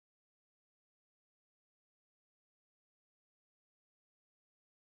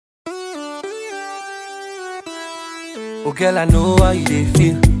Oh girl, I know how you dey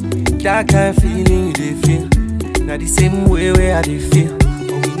feel. That kind of feeling you dey feel. Now the same way where I dey feel.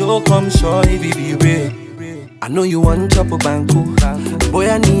 But we no come sure if it be real. I know you want chop a banco. Boy,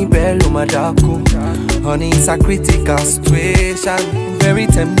 I need bello madako. Honey, it's a critical situation. Very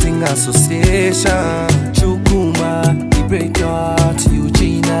tempting association. Chukuma, you break your heart.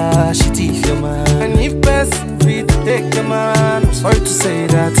 Eugenia, she teeth your man. And if person fit take your man, I'm sorry to say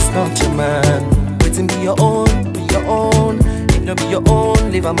that it's not your man. Waiting be your own, be your own. If not be your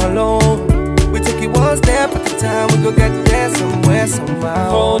own, leave him alone. We take it one step at a time. We go get there somewhere, somehow.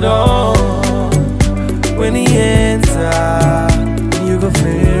 Hold on. When he enter, you go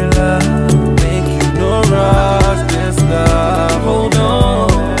feel love. Make you no rush this love. Hold on.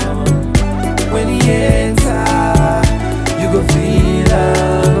 When he enter, you go feel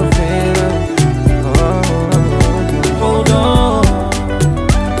love. Hold on.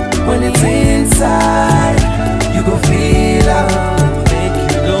 When it's inside, you go feel love. Make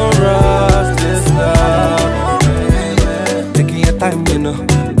you no rush this love. Taking your time, you know.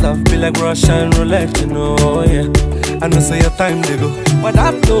 Love be like Russian roulette, you know, yeah. I know say your time they go, but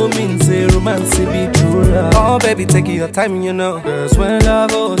that don't mean say romance be true love. Oh baby, take your time, you know. Cause when love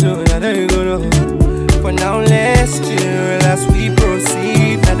goes you, now there you go, no. For now let's chill as we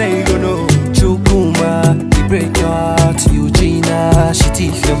proceed, now there you go, no. Chukuma, they break your heart. Eugenia, she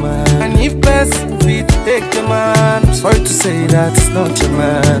teeth your man. And if person fit take your man, I'm sorry to say that it's not your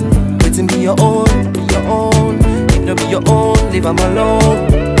man. Waiting be your own, be your own. If not be your own, leave him alone.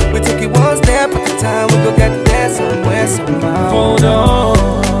 We take it one step at a time. We go get there somewhere, somehow. Hold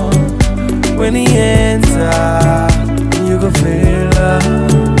on. When he enter, you go feel love.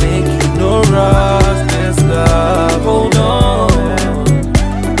 Make you no rush this love. Hold on.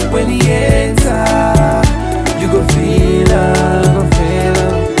 When he enter, you go feel love.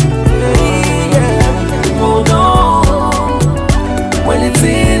 Yeah. Hold on. When it's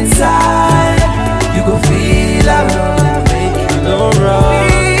inside, you go feel love. Make you no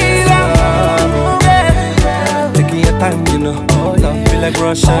rush. Time, you know, love be like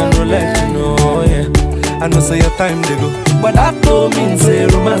Russian roulette, you know, yeah. I know say your time they go, but that don't mean say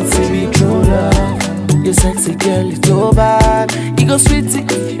romance be true love. You sexy girl, it's so bad. You go sweetie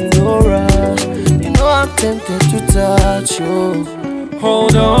if you no rush. You know I'm tempted to touch you.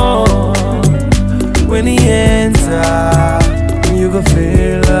 Hold on. When he enter, you go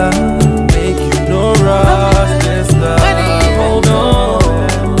feel love. Make you no rush this love.